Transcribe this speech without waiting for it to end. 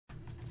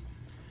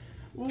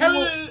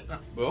Hello.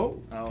 Oh,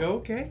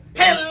 okay.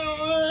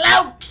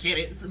 Hello,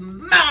 kiddies.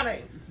 My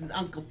name's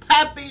Uncle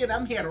Pappy, and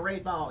I'm here to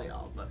rape all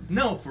y'all. But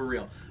no, for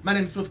real. My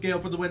name's Swift Gale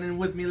for the win, and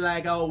with me,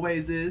 like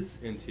always, is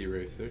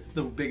NTracer,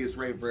 the biggest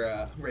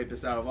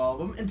rapist out of all of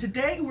them. And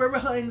today we're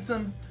playing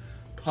some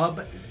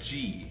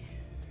PUBG.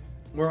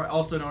 We're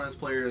also known as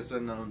Players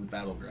Unknown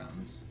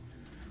Battlegrounds.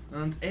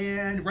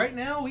 And right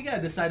now we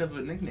gotta decide of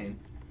a nickname.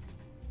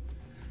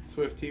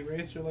 Swift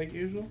T-Racer like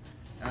usual?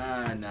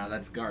 No,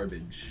 that's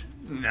garbage.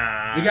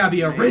 Nah. We gotta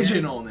be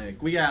original,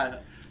 Nick. We gotta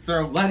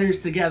throw letters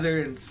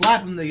together and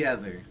slap them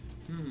together.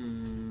 I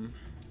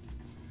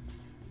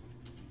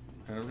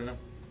don't know.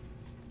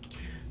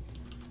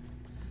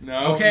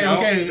 No. Okay.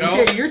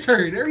 Your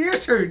turn. Your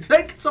turn.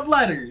 Take some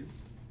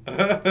letters.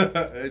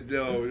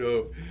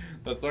 No.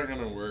 That's not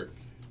gonna work.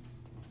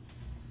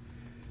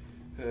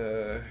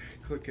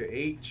 Click a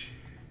H.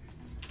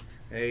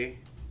 A.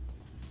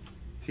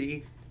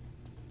 T.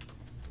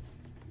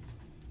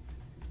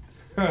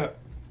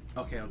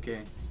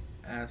 Okay.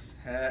 Ass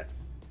hat.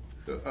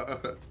 How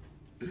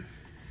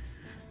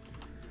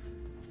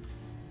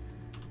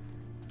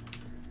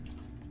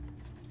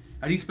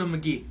do you spell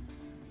McGee?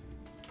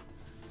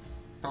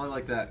 Probably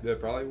like that. That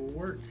probably will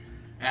work.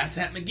 Ass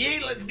hat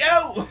McGee, let's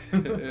go!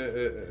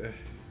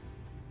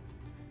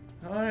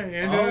 Alright,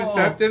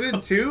 intercepted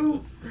it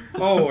too?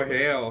 Oh,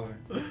 hell.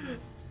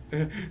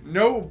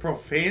 No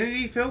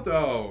profanity filter?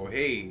 Oh,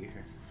 hey.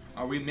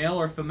 Are we male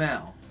or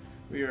female?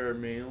 We are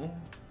male.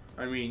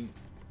 I mean,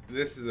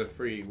 this is a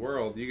free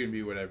world. You can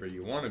be whatever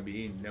you want to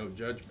be. No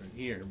judgment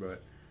here,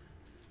 but...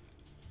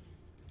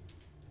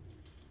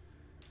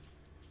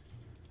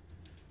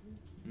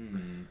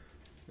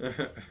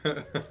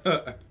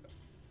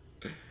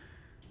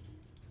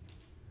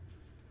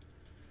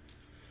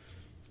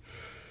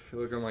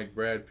 Looking like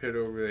Brad Pitt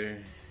over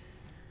there.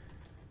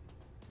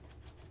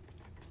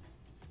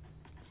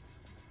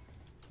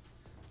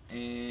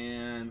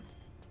 And...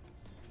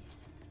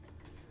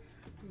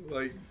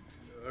 Like,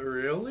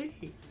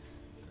 really?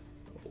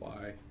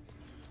 Why?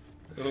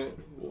 Oh,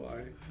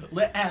 why?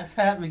 Let Ass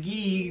Hat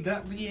McGee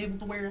not be able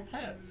to wear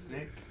hats,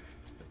 Nick.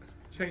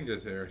 Change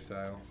his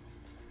hairstyle.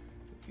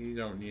 You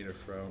don't need a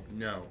fro.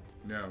 No.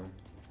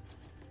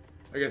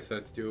 I guess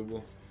that's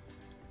doable.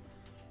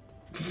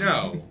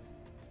 No.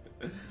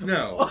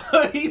 No.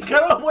 He's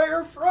gonna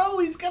wear a fro.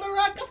 He's gonna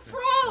rock a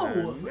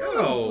fro.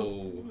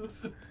 No.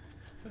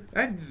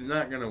 That's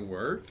not gonna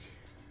work.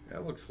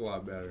 That looks a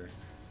lot better.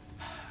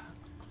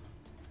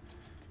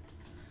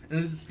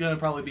 And this is gonna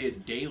probably be a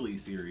daily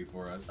series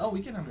for us. Oh,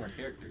 we can have more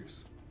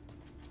characters.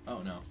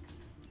 Oh no.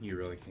 You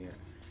really can't.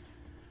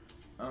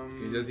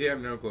 Does he have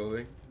no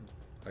clothing?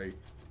 Like,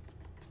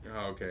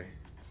 oh, okay.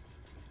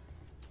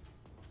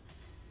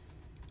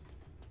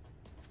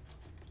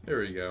 There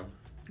we go.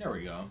 There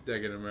we go.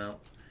 Decking him out.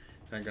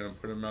 Not gonna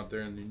put him out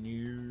there in the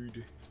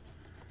nude.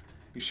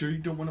 You sure you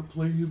don't want to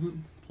play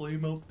him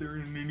out there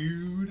in the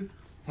nude?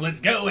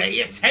 Let's go,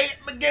 Ass Hat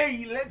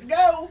McGee. Let's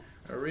go.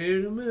 I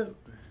read him up.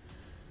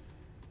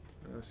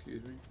 Oh,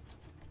 excuse me.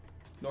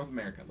 North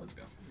America. Let's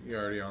go. You're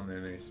already on the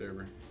NA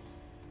server.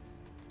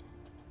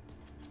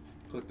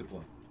 Click deploy.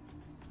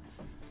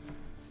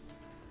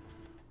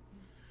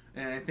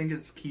 And I think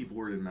it's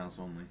keyboard and mouse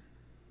only.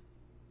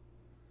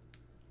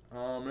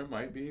 It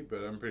might be,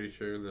 but I'm pretty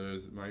sure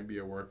might be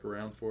a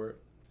workaround for it.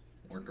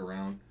 Work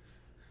around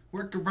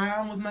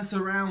with my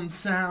surround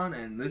sound,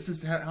 and this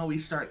is how we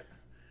start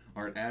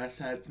our Ass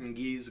Hat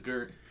McGee's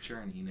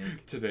journey,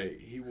 Nick. Today,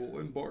 he will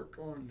embark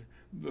on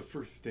the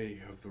first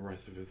day of the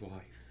rest of his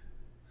life.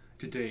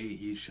 Today,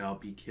 he shall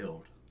be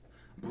killed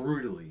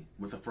brutally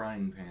with a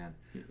frying pan,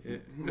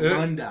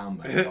 run down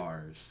by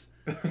cars,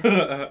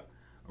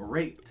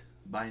 raped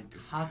by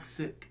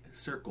toxic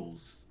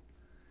circles.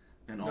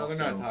 And no, also,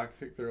 they're not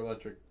toxic. They're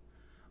electric.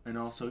 And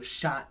also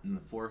shot in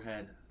the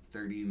forehead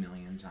 30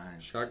 million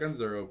times.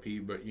 Shotguns are OP,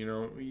 but you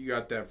know, you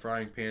got that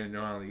frying pan and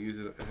know how to use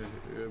it.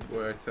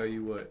 Boy, I tell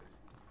you what.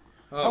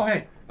 Oh,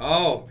 hey.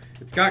 Oh,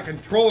 it's got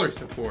controller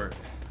support.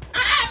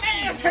 I'm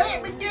Ass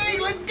Hat McGee.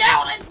 Let's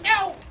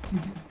go.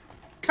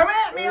 Come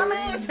at me, I'm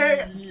Ass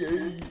Hat.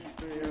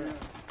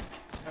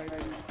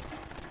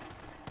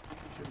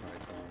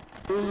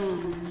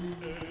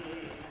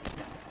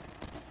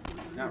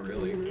 Not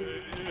really.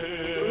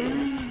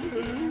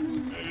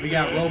 We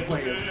got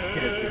roleplay as this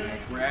character, Nick.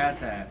 We're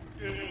Ass Hat.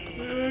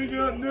 I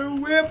got no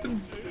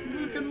weapons.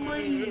 Look at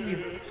me.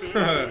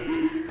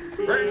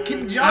 We're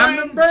conjoined.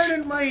 I'm the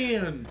burning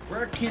man.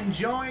 We're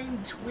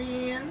conjoined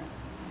twin.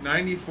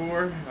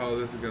 94. Oh,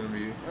 this is gonna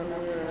be.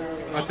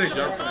 I'll take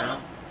jump now.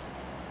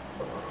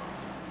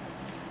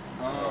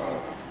 I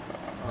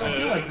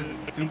feel like this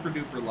is super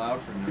duper loud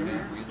for no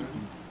damn reason.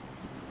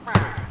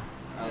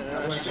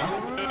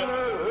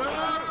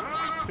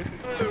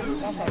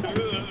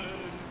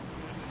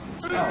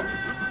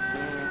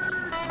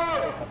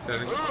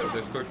 Settings.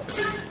 Just quick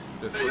settings.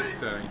 This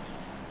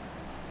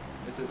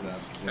is that.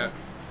 Yeah.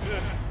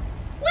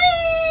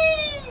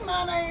 Whee!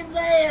 My name's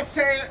Ass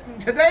Hat,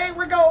 and today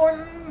we're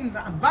going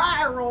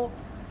viral.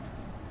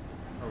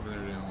 Over there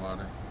doing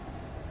water.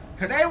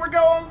 Today we're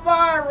going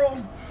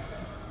viral.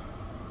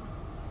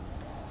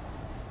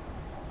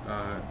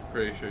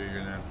 Pretty sure you're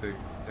gonna have to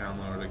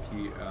download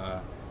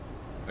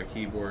a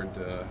keyboard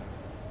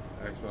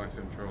Xbox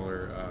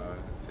controller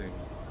thing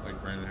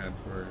like Brandon had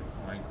for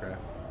Minecraft.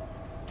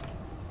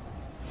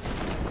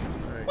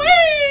 Right.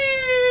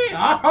 Whee!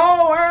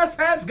 Oh, our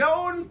head's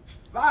going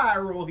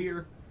viral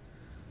here.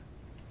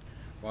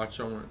 Watch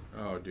someone.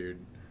 Oh,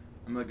 dude.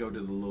 I'm gonna go to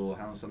the little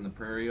house on the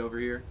prairie over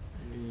here.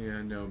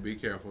 Yeah, no. Be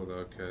careful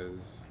though, cause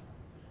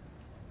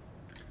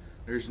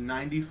there's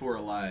 94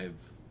 alive,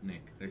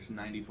 Nick. There's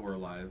 94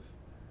 alive.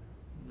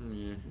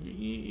 Yeah,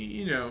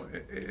 you know,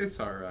 it's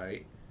all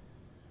right.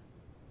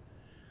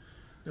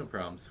 No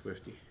problem,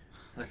 Swifty.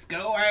 Let's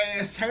go,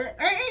 ass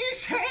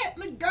hat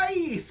the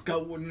guy's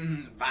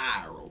going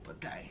viral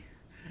today.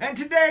 And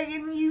today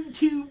in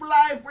YouTube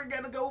life, we're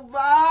gonna go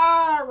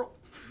viral.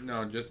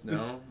 No, just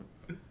no.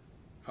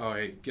 Oh,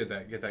 hey, get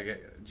that,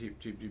 Jeep.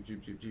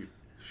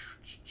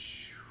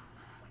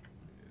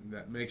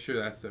 That, make sure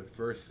that's the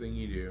first thing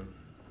you do.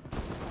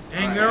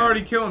 Dang, right. They're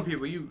already killing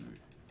people. You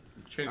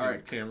change the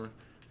Right. camera.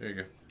 There you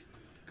go.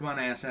 Come on,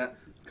 asshat.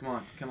 Come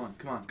on.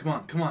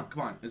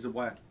 Is it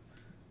what?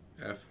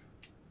 F.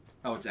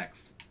 Oh, it's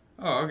X.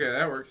 Oh, okay,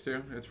 that works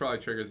too. It's probably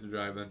triggers to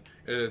drive then.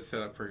 It is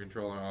set up for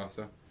controller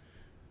also.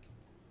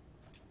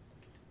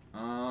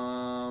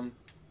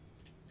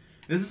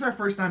 This is our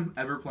first time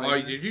ever playing. Oh,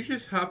 this. did you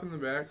just hop in the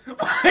back?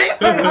 Why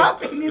am I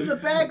hopping in the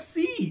back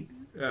seat?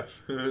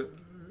 F. There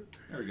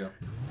we go.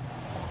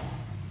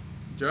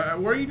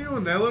 What are you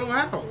doing? That little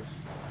house.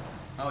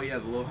 Oh yeah,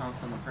 the little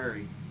house on the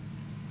prairie.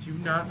 Do you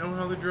not know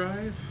how to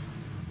drive?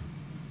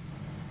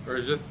 Or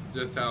is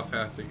just how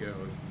fast it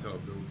goes until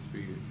it builds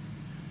speed?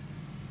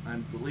 I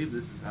believe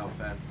this is how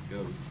fast it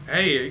goes.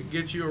 Hey, it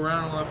gets you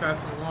around a lot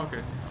faster than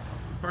walking.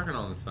 Parking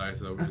on the side,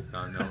 so it's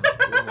not known.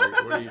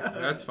 What are you?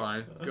 That's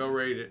fine. Go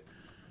rate it.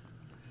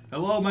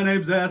 Hello, my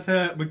name's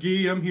Asshat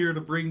McGee. I'm here to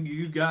bring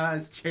you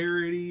guys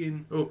charity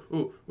and...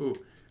 Ooh.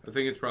 I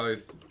think it's probably...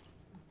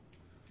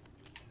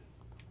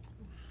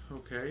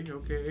 Okay.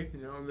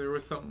 You know, there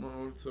was something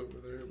else over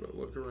there, but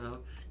look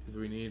around, because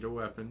we need a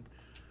weapon.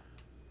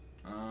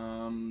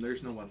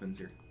 There's no weapons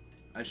here.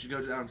 I should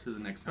go down to the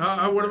next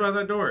house. What about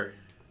that door?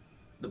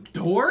 The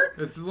door?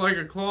 It's like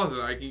a closet,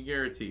 I can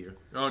guarantee you.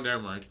 Oh,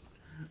 never mind.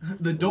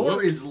 The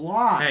door is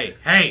locked.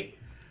 Hey!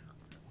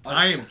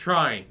 I am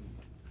trying.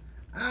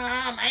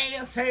 I'm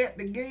Asshat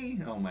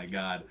McGee. Oh my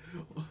god.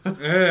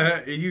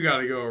 You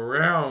gotta go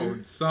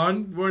around,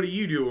 son. What are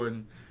you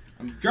doing?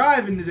 I'm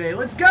driving today.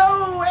 Let's go!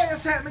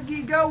 Asshat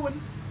McGee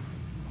going.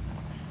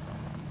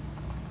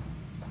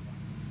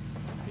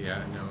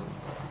 Yeah, no.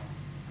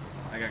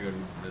 I gotta go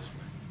this way.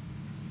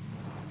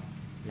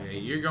 Yeah,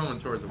 you're going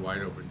towards a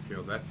wide open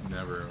field. That's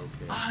never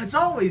okay. It's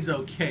always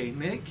okay,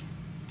 Nick.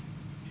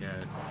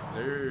 Yeah,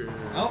 there.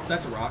 Oh,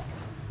 that's a rock.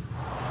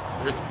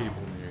 There's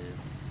people near you.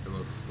 It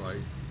looks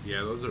like.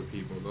 Yeah, those are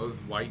people. Those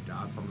white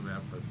dots on the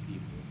map are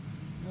people.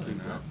 No, they're Keep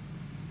not. going.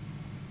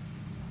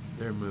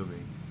 They're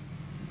moving.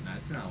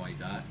 That's not a white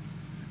dot.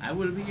 I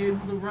would be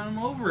able to run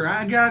them over.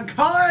 I got a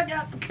car. I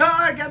got the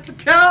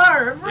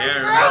car. Yeah,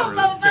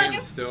 remember, this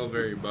game's still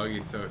very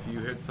buggy, so if you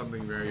hit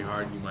something very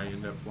hard, you might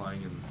end up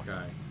flying in the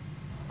sky.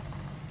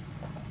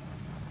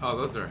 Oh,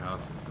 those are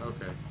houses.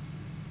 Okay.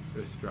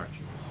 They're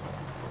structures.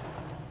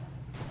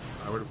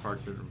 I would have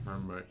parked it in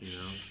front, but, you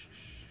know,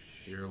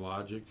 your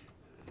logic.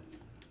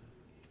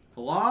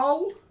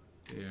 Hello?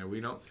 Yeah, we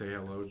don't say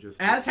hello, just...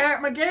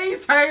 Asshat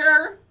McGee's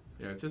here.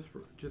 Yeah, just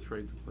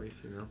raid the place,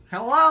 you know.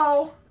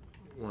 Hello?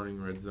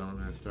 Warning, red zone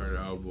has started.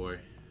 Oh, boy.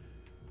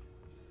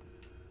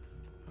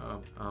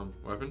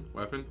 Weapon.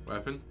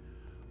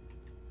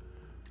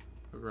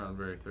 Look around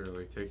very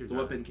thoroughly. Take your time.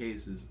 The weapon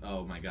case is...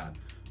 Oh, my God.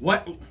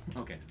 What?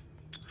 Okay.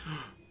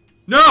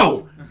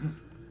 No!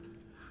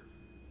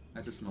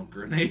 That's a smoke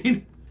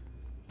grenade.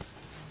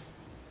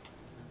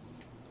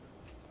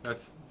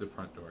 That's the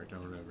front door.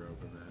 Don't ever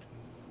open that.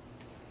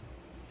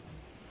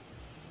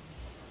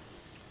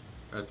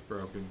 That's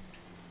broken.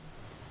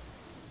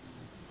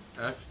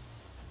 F.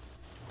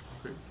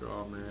 Quick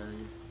draw mag.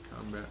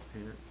 Combat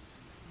pants.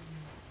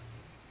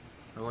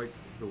 I like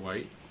the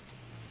white.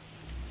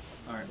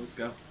 Alright, let's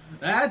go.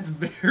 That's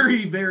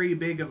very, very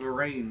big of a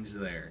range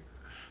there.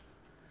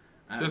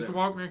 Just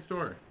walk next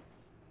door.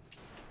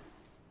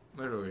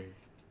 Literally.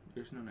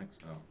 There's no next...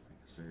 Oh,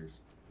 I guess there's...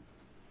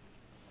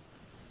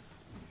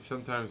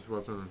 Sometimes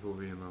weapons will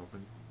be in the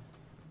open.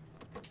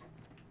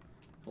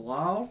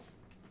 Hello?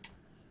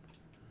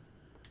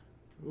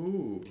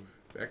 Ooh,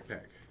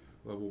 backpack.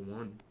 Level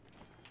 1.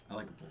 I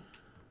like a bull.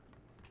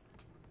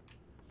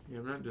 Yeah,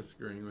 I'm not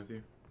disagreeing with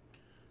you.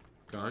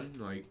 Gun?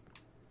 Like,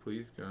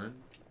 please, gun.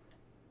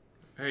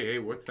 Hey,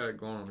 what's that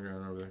glowing on the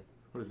ground over there?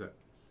 What is that?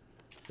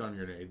 Stun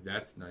grenade.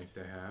 That's nice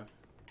to have.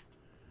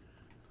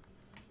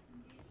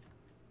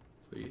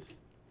 Please.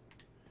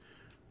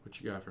 What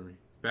you got for me?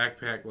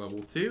 Backpack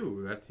level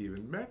 2. That's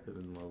even better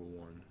than level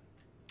 1.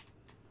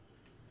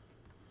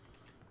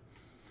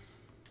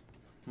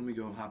 Let me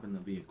go hop in the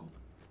vehicle.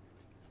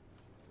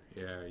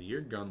 Yeah,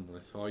 you're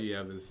gunless. All you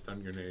have is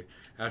stun grenade.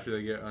 After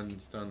they get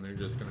unstunned, they're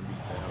just gonna beat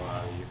the hell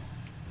out of you.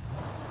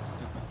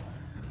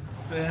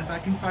 But if I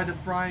can find a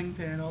frying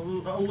pan, I'll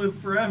live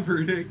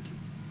forever, Nick.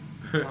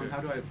 How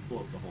do I pull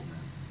up the whole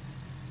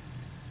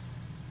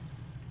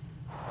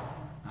map?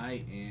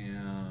 I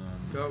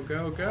am... Go,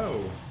 go,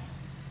 go!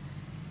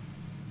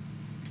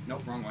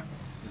 Nope, wrong way.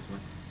 This way.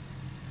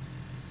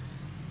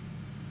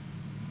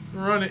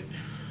 Run it!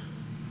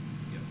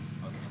 Yep.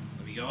 Okay,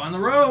 let me go on the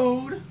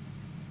road!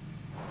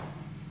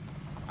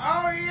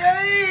 Oh,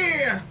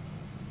 yeah!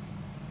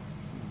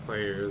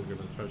 Player is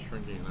gonna start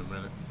shrinking in a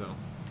minute, so...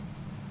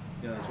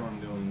 Yeah, that's why I'm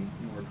going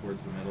more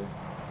towards the middle.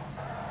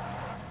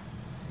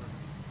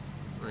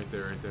 Right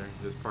there, right there.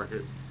 Just park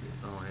it.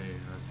 Oh, hey,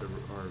 that's a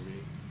RV.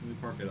 Let me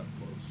park it up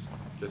close.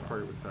 Just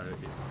park it beside it.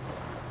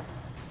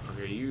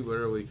 Okay, you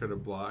literally could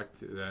have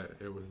blocked that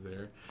it was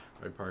there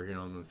by parking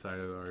on the side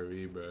of the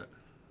RV, but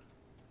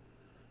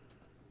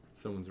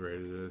someone's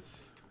raided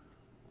this.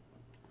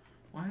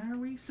 Why are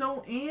we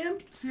so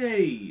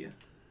empty?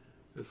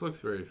 This looks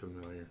very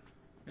familiar.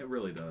 It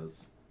really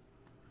does.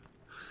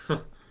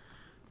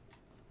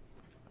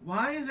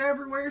 Why is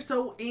everywhere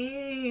so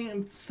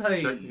empty?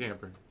 Check the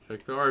camper.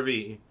 Check the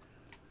RV.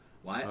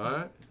 What?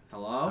 What?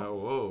 Hello? Oh,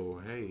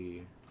 whoa,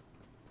 hey.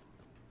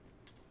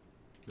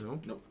 No?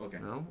 Nope, okay.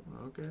 No?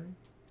 Okay.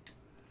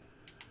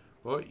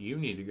 Well, you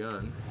need a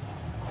gun.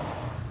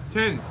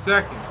 10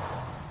 seconds.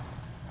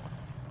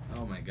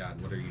 Oh my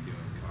god, what are you doing,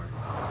 car?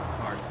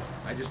 Car.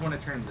 I just want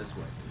to turn this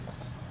way,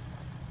 please.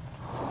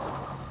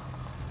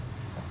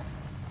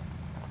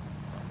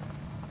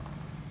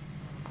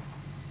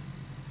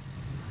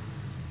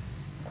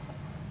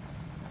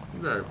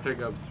 You better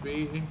pick up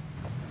speed.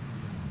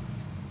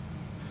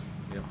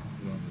 Yep,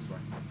 I'm going this way.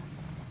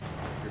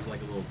 There's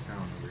like a little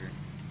town over here.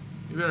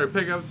 You better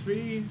pick up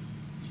speed.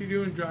 What you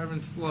doing driving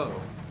slow?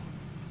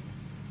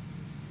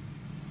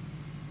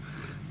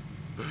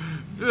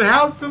 The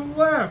house to the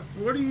left.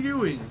 What are you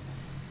doing?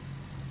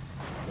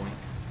 Boink.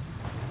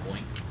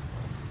 Boink.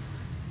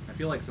 I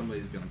feel like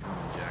somebody's gonna come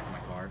and jack my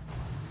car.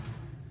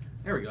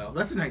 There we go.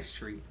 That's a nice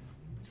tree.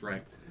 It's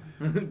wrecked.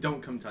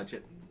 Don't come touch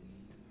it.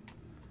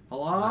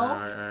 Hello?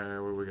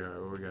 Alright, what we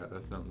got? What we got?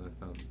 That's nothing. That's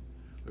nothing.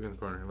 Look in the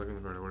corner. Look in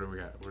the corner. What do we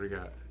got? What do we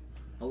got?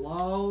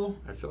 Hello?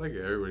 I feel like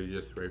everybody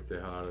just raped the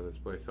hell out of this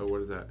place. So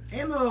what is that?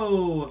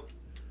 Ammo!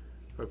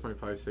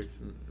 5.56.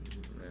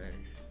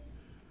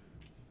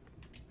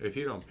 If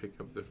you don't pick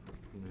up the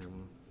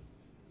ammo.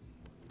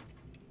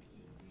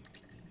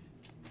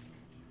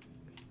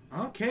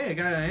 Okay, I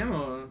got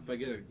ammo if I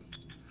get it.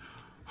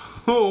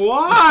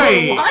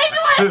 Why? Why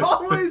do I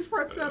always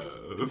press that?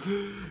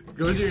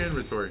 Go to your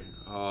inventory.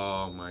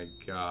 Oh my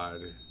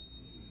god.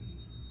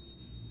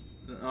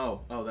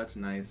 Oh, that's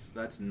nice.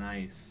 That's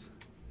nice.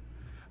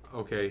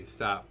 Okay,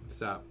 stop.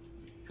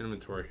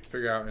 Inventory.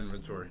 Figure out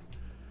inventory.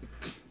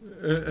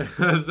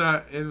 That's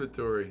not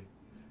inventory.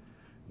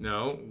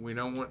 No, we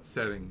don't want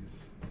settings.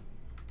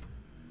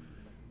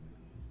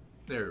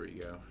 There we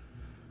go.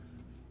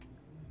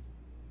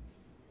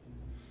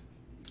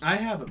 I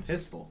have a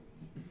pistol.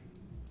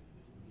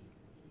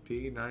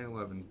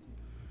 P911.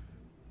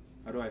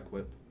 How do I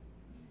equip?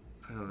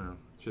 I don't know.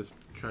 Just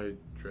try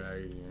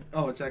dragging it.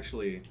 Oh, it's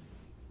actually...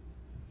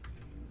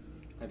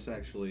 That's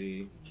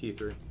actually... Key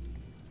 3.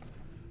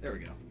 There we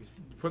go.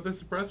 Put the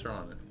suppressor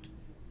on it.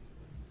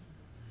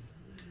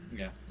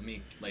 Yeah, let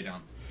me lay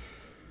down.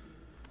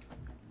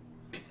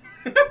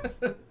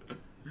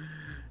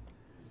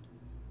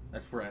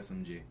 That's for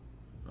SMG.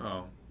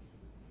 Oh.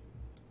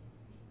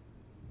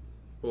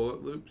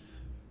 Bullet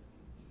loops.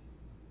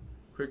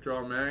 Quick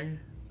draw mag.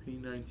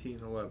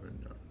 P1911.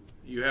 No.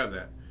 You have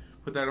that.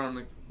 Put that on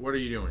the... What are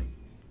you doing?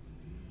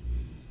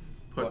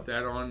 Put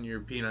that on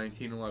your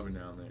P1911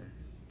 down there.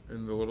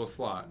 In the little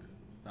slot.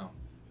 Oh.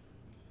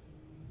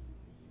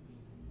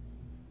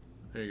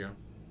 There you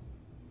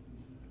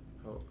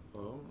go.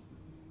 Oh.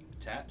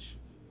 Attach?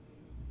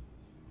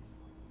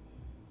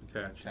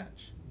 Attach.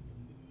 Attach.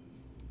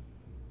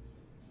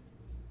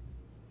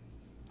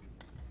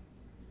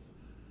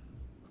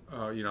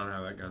 Oh, you don't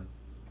have that gun.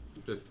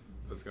 Just,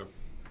 let's go.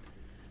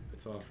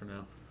 That's all for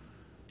now.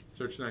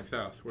 Search the next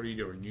house. What are you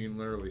doing? You can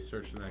literally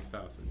search the next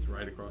house. It's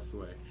right across the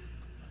way.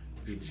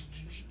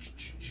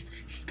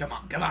 Come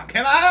on!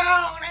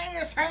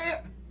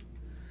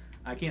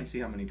 I can't see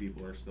how many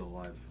people are still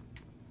alive.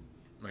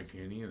 I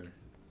can't either.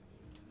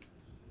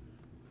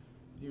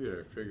 You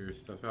better figure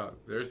stuff out.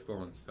 There's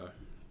glowing stuff.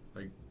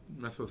 Like,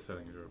 mess with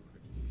settings real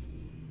quick.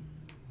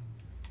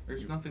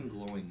 There's nothing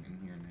glowing in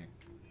here, Nick.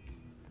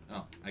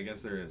 Oh, I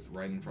guess there is,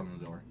 right in front of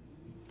the door.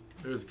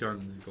 There's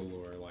guns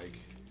galore, like...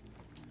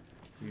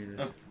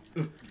 Here.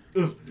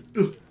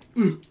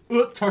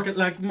 Talk it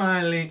like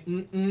Miley.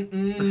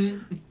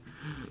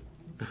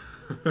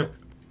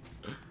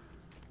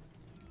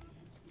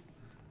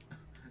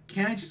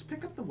 Can I just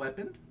pick up the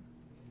weapon?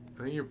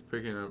 I think you're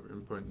picking up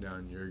and putting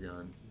down your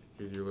gun.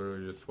 Because you're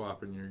literally just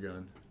swapping your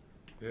gun.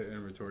 Hit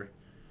inventory.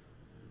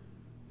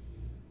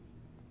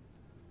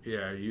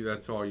 Yeah,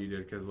 that's all you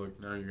did, because look,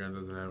 now your gun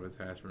doesn't have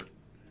attachment.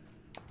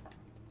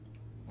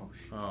 Oh,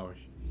 shit. Oh.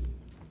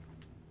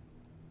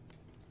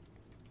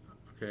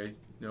 Okay.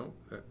 No.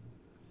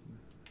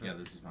 Yeah,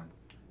 this is fine.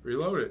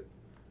 Reload it.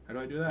 How do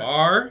I do that?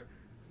 R.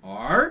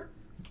 R?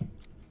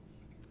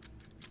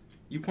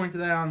 You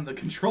pointed that on the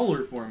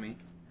controller for me.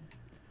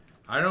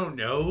 I don't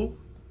know.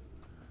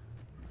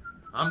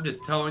 I'm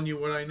just telling you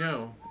what I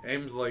know.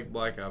 Aim's like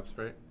Black Ops,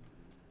 right?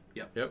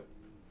 Yep. Yep.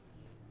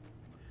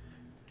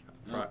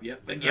 Oh, Right.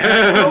 yep. Again.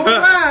 Go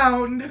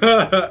around.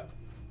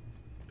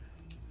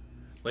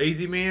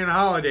 Lazy man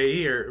holiday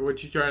here.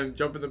 What, you trying to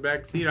jump in the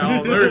back seat?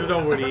 Oh, there's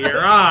nobody here.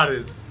 Ah,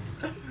 it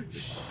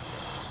is.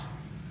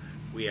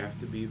 We have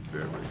to be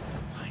very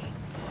quiet.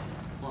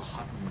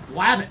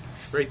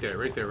 Wabbits. Right there,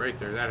 right there, right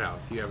there. That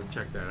house. You haven't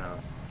checked that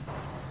house.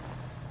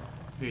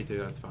 Right there,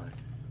 that's fine.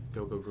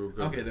 Go, go, go,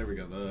 go. Okay, there we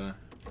go. The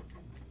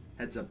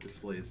heads-up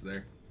display is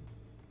there.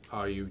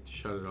 Oh, you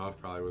shut it off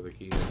probably with a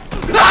key.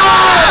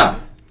 Ah!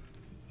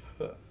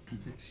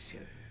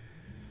 Shit.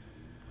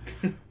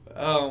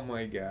 Oh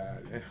my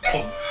god.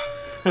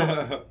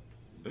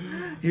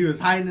 He was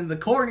hiding in the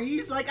corner.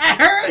 He's like, I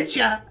heard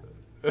ya!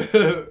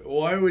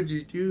 Why would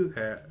you do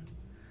that?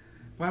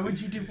 Why would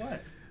you do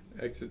what?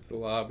 Exit the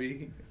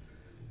lobby.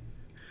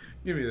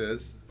 Give me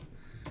this.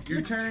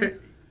 Your turn.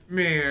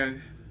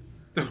 Man,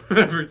 don't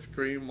ever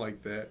scream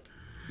like that.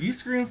 You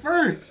scream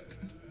first.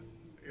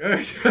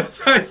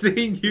 I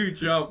seen you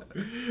jump.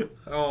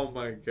 Oh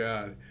my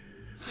god.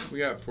 We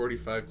got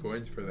 45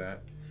 coins for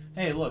that.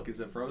 Hey, look, is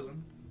it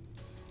frozen?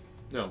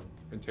 No,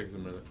 it takes a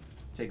minute.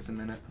 Takes a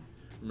minute.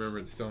 Remember,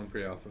 it's still in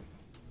pre-alpha.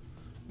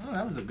 Oh,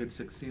 that was a good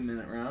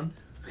 16-minute round.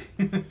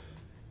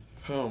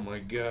 Oh my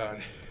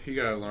god. You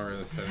gotta lower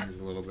the settings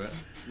a little bit.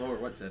 Lower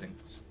what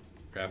settings?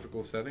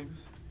 Graphical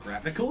settings.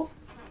 Graphical?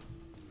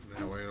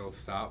 That way it'll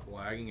stop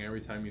lagging every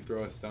time you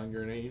throw a stun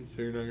grenade.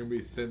 So you're not gonna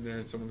be sitting there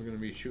and someone's gonna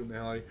be shooting the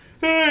hell out of you.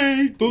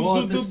 Hey!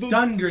 Well, it's a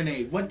stun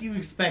grenade. What do you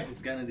expect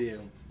it's gonna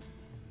do?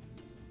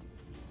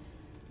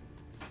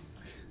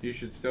 You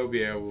should still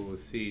be able to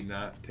see,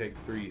 not take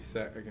 3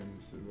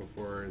 seconds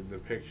before the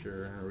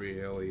picture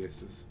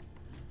re-aliases.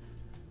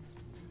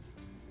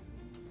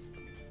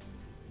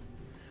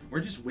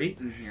 We're just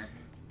waiting here.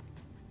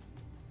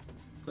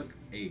 Click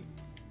A.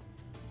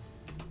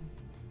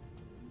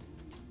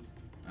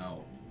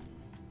 Oh.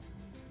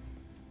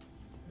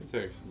 It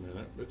takes a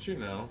minute, but you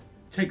know.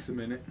 Takes a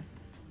minute.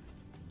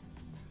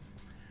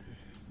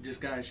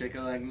 Just gotta shake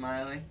it like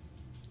Miley.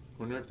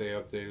 Wonder if they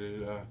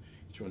updated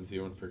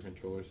H1Z1 for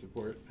controller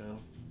support now.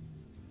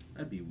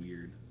 That'd be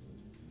weird.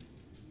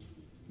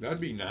 That'd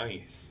be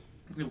nice.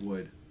 It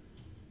would.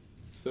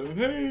 So,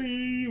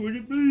 hey, look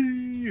at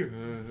me.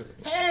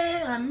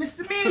 Hey, I'm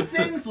Mr.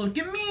 Masons. Look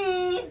at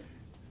me.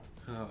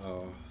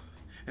 Uh-oh.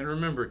 And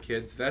remember,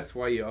 kids, that's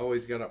why you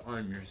always gotta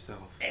arm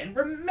yourself. And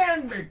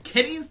remember,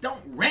 kitties,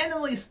 don't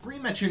randomly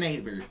scream at your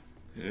neighbor.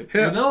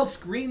 Or they'll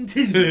scream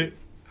too.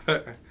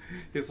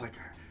 It's like,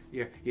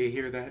 yeah, you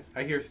hear that?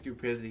 I hear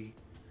stupidity.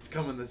 It's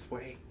coming this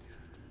way.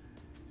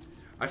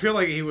 I feel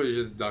like he was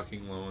just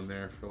ducking low in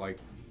there for like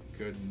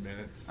good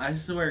minutes. I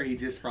swear he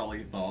just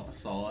probably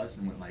saw us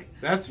and went like,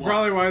 that's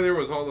probably why there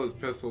was all those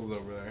pistols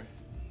over there.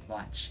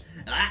 Watch.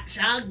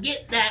 I'll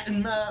get that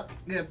in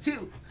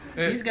too.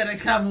 He's gonna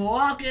come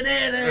walking in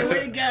and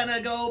we're gonna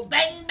go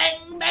bang,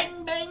 bang,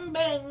 bang, bang,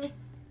 bang.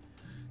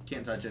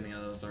 Can't touch any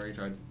of those. Sorry,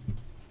 tried.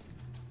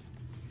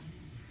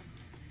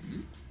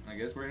 I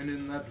guess we're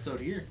ending the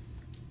episode here.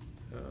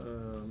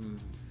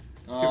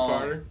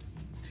 Two-parter.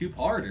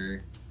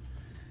 Two-parter.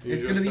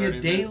 It's gonna be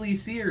a daily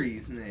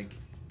series, Nick.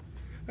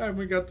 And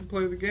we got to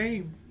play the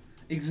game.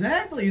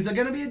 Exactly. It's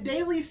gonna be a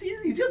daily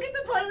series. You'll get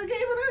to play the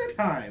game another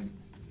time.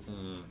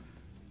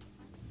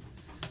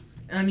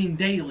 I mean,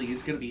 daily.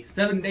 It's gonna be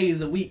 7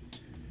 days a week.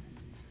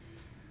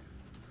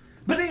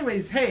 But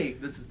anyways, hey,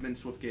 this has been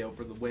Swiftgale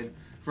for the win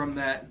from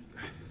that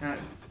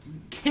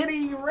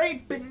kitty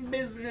raping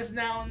business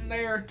down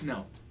there.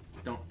 No,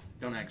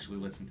 don't actually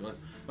listen to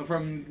us. But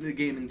from the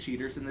Gaming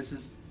Cheaters, and this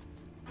is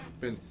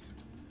Vince.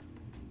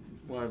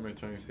 Why am I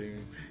trying to say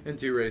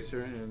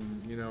NTracer,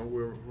 and you know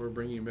we're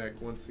bringing you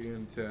back once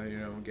again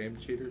to Game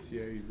Cheaters.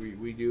 Yeah,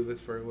 we do this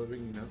for a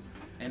living,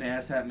 And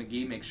Asshat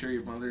McGee. Make sure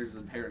your mothers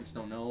and parents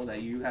don't know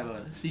that you have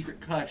a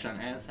secret crush on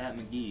Asshat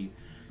McGee,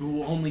 who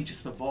will only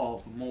just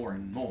evolve more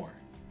and more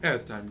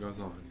as time goes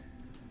on.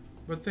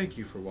 But thank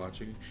you for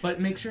watching. But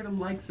make sure to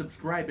like,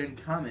 subscribe,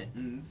 and comment,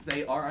 and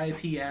say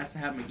R.I.P.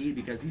 Asshat McGee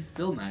because he's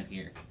still not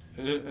here.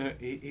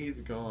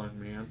 He's gone,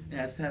 man.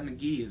 Asshat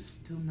McGee is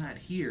still not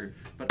here,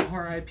 but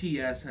R.I.P.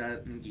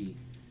 Asshat McGee.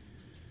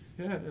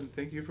 Yeah, and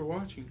thank you for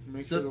watching.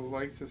 Make sure to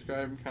like,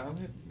 subscribe, and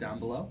comment. Down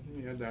below.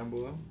 Yeah, down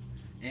below.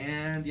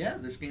 And yeah,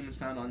 this game is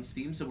found on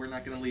Steam, so we're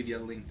not going to leave you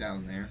a link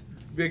down there.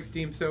 Big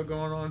Steam sale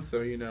going on,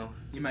 so you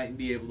might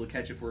be able to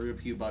catch it for a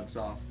few bucks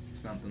off,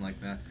 something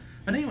like that.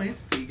 But anyways,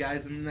 see you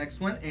guys in the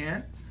next one,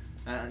 and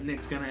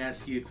Nick's going to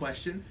ask you a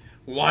question.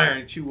 Why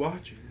aren't you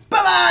watching?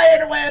 Bye-bye,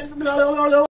 interwebs!